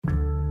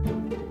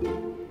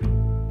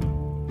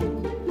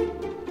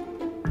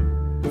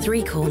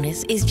Three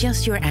Corners is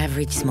just your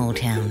average small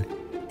town,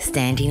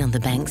 standing on the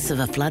banks of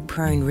a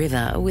flood-prone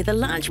river with a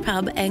large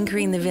pub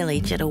anchoring the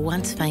village at a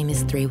once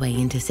famous three-way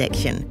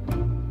intersection.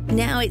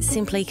 Now it's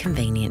simply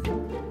convenient,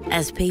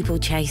 as people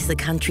chase the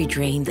country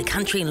dream, the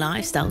country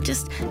lifestyle,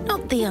 just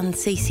not the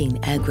unceasing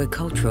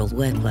agricultural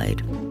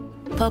workload.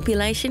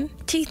 Population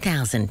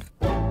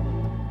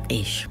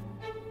 2,000-ish.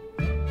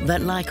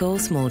 But like all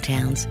small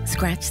towns,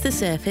 scratch the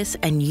surface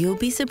and you'll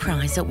be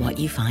surprised at what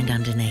you find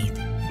underneath.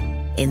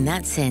 In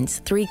that sense,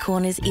 Three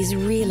Corners is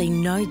really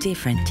no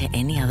different to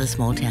any other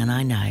small town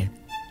I know,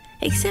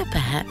 except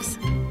perhaps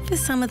for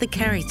some of the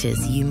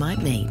characters you might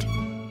meet.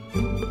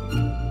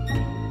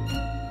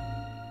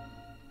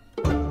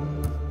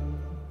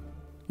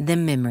 The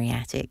Memory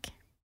Attic.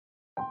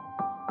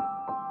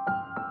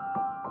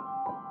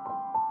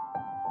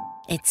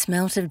 It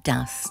smelt of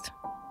dust,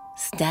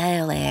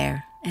 stale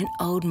air, and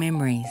old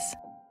memories.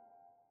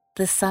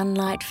 The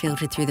sunlight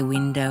filtered through the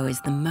window as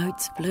the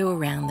motes flew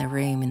around the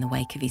room in the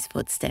wake of his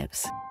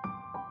footsteps.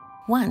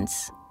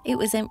 Once, it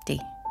was empty.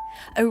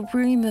 A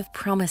room of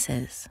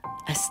promises,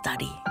 a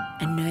study,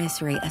 a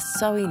nursery, a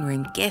sewing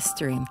room,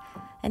 guest room,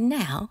 and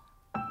now,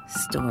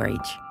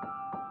 storage.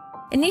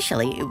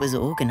 Initially, it was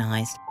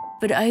organised,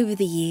 but over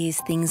the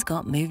years, things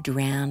got moved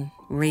around,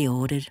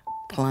 reordered,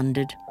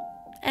 plundered,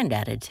 and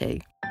added to.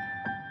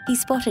 He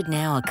spotted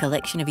now a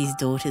collection of his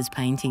daughter's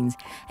paintings,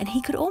 and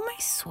he could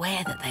almost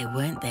swear that they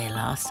weren't there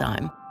last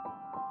time.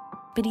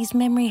 But his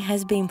memory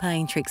has been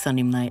playing tricks on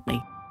him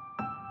lately.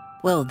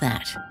 Well,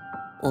 that,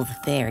 or the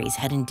fairies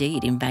had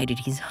indeed invaded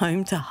his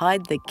home to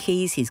hide the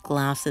keys, his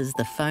glasses,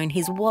 the phone,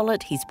 his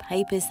wallet, his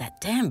papers, that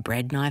damn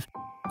bread knife,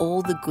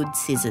 all the good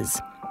scissors.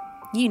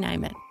 You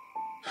name it.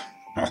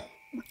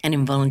 An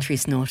involuntary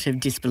snort of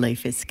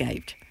disbelief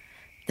escaped.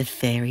 The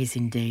fairies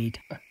indeed.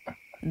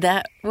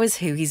 That was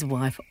who his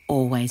wife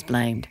always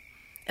blamed.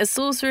 A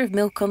saucer of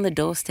milk on the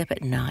doorstep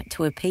at night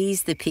to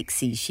appease the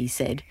pixies, she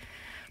said.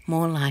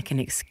 More like an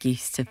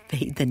excuse to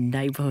feed the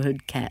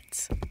neighbourhood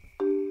cats.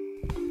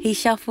 He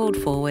shuffled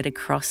forward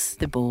across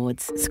the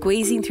boards,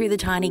 squeezing through the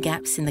tiny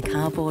gaps in the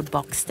cardboard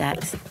box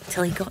stacks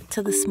till he got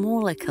to the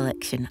smaller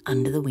collection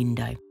under the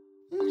window.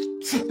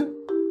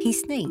 He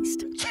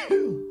sneezed.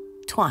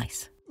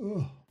 Twice.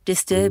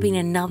 Disturbing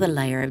another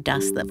layer of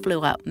dust that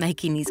flew up,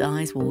 making his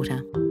eyes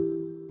water.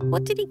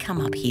 What did he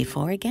come up here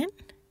for again?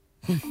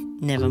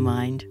 Never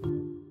mind.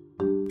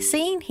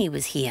 Seeing he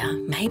was here,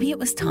 maybe it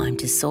was time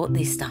to sort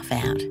this stuff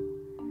out.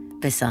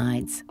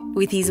 Besides,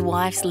 with his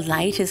wife's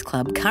latest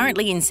club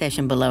currently in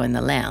session below in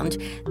the lounge,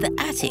 the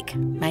attic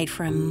made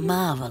for a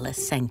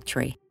marvellous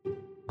sanctuary.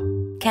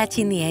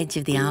 Catching the edge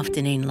of the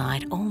afternoon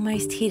light,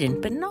 almost hidden,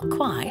 but not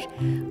quite,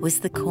 was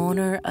the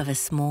corner of a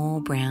small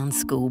brown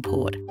school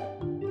port.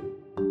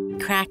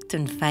 Cracked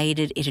and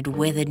faded, it had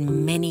weathered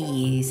many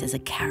years as a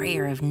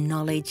carrier of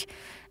knowledge,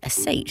 a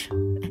seat,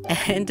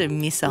 and a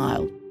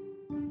missile.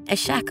 A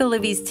shackle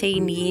of his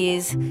teen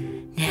years.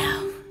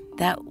 Now,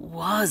 that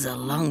was a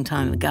long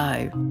time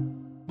ago.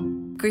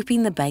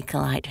 Gripping the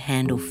Bakelite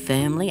handle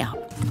firmly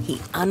up, he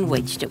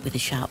unwedged it with a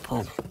sharp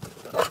pull.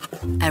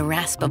 A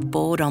rasp of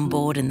board on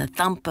board and the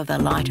thump of a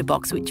lighter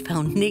box which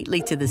fell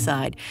neatly to the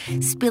side,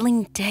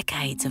 spilling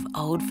decades of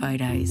old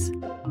photos.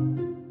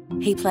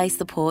 He placed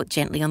the port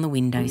gently on the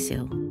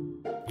windowsill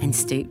and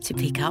stooped to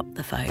pick up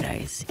the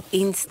photos,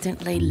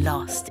 instantly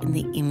lost in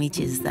the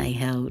images they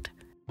held.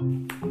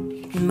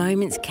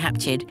 Moments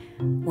captured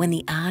when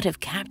the art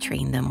of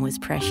capturing them was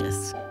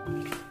precious.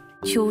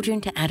 Children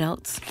to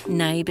adults,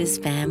 neighbours,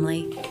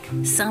 family,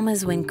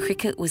 summers when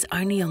cricket was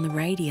only on the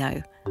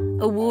radio,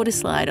 a water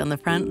slide on the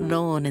front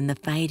lawn and the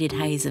faded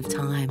haze of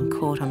time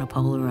caught on a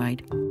Polaroid.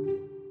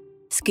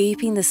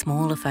 Scooping the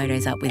smaller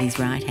photos up with his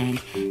right hand,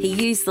 he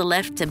used the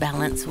left to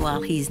balance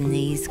while his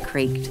knees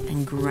creaked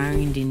and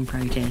groaned in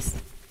protest.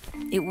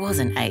 It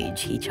wasn't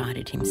age, he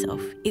chided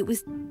himself. It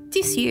was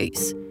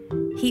disuse.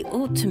 He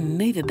ought to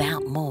move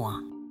about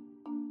more.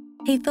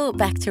 He thought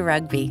back to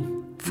rugby,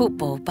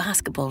 football,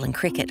 basketball and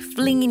cricket,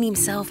 flinging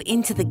himself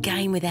into the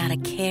game without a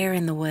care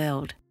in the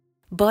world.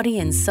 Body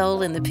and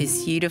soul in the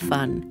pursuit of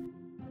fun.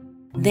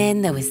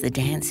 Then there was the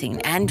dancing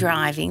and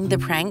driving, the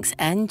pranks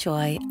and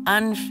joy,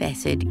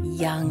 unfettered,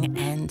 young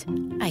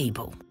and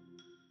able.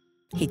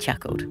 He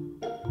chuckled.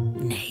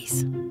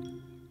 Knees.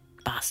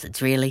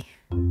 Bastards, really.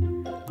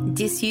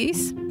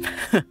 Disuse?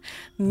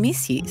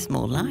 Misuse,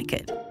 more like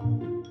it.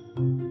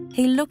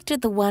 He looked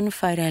at the one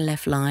photo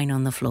left lying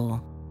on the floor.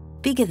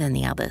 Bigger than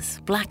the others,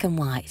 black and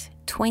white,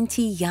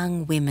 20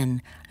 young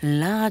women,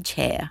 large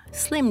hair,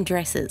 slim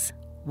dresses,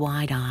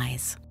 wide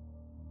eyes.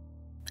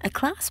 A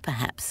class,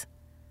 perhaps?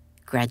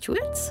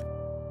 Graduates?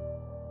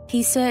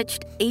 He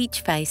searched each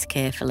face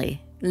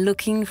carefully,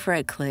 looking for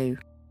a clue.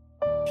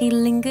 He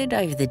lingered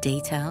over the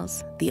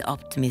details, the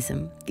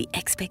optimism, the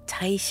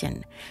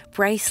expectation,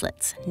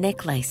 bracelets,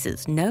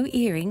 necklaces, no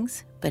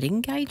earrings, but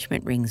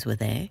engagement rings were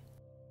there.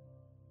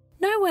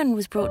 No one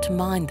was brought to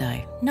mind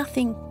though,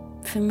 nothing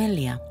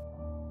familiar.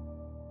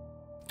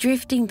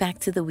 Drifting back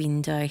to the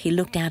window, he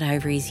looked out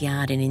over his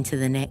yard and into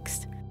the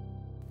next.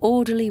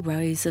 Orderly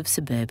rows of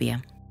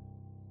suburbia.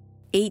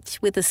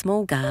 each with a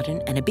small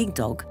garden and a big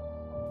dog,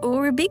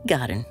 or a big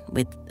garden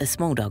with a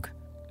small dog,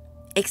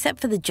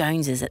 except for the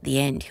Joneses at the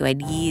end who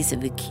had years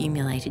of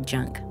accumulated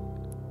junk,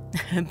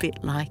 a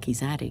bit like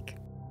his attic.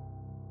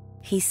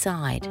 He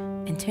sighed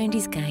and turned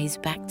his gaze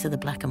back to the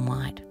black and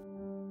white.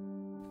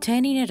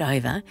 Turning it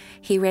over,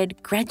 he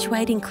read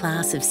Graduating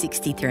Class of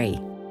 63,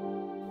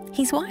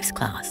 his wife's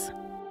class.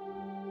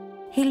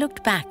 He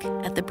looked back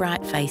at the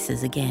bright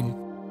faces again.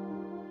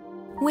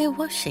 Where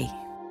was she?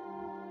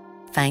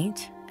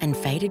 Faint and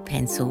faded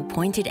pencil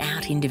pointed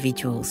out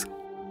individuals.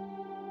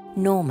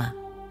 Norma,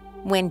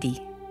 Wendy,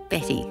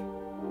 Betty,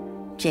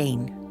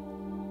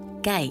 Jean,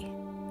 Gay,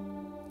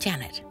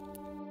 Janet.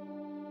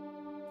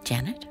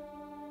 Janet?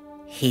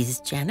 His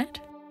Janet?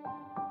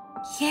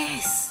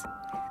 Yes,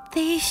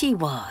 there she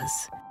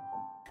was.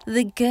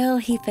 The girl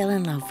he fell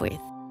in love with.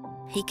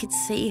 He could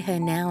see her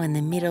now in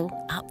the middle,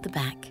 up the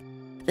back.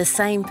 The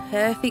same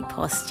perfect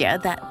posture,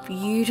 that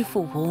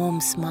beautiful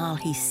warm smile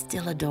he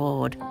still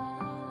adored.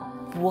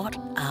 What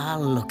a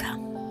looker.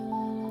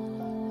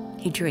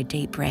 He drew a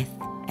deep breath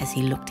as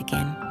he looked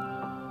again.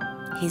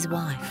 His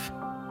wife.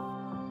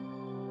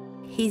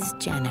 His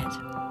Janet.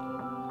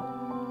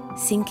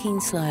 Sinking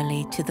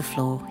slowly to the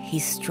floor, he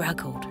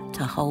struggled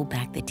to hold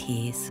back the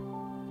tears.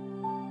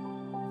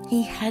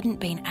 He hadn't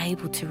been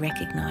able to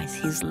recognise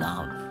his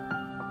love.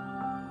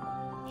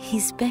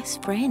 His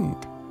best friend.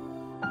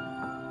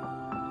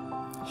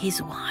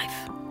 His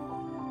wife.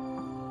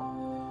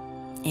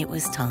 It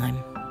was time.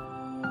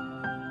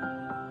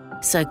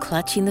 So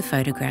clutching the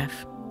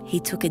photograph, he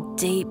took a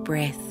deep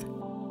breath,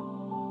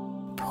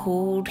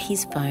 pulled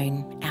his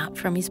phone out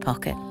from his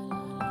pocket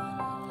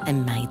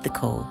and made the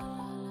call.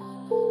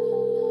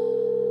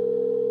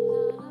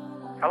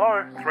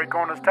 Hello, Three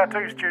Corners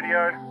Tattoo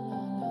Studio.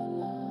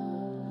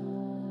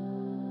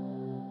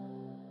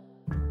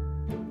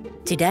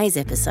 Today's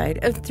episode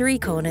of Three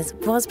Corners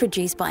was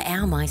produced by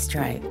our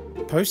maestro,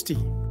 Postie.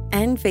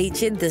 and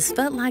featured the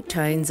spelt-like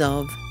tones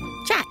of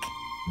Jack.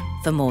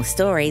 For more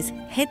stories,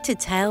 head to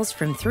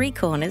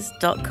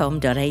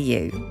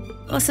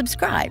talesfromthreecorners.com.au or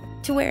subscribe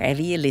to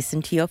wherever you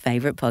listen to your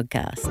favourite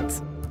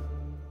podcasts.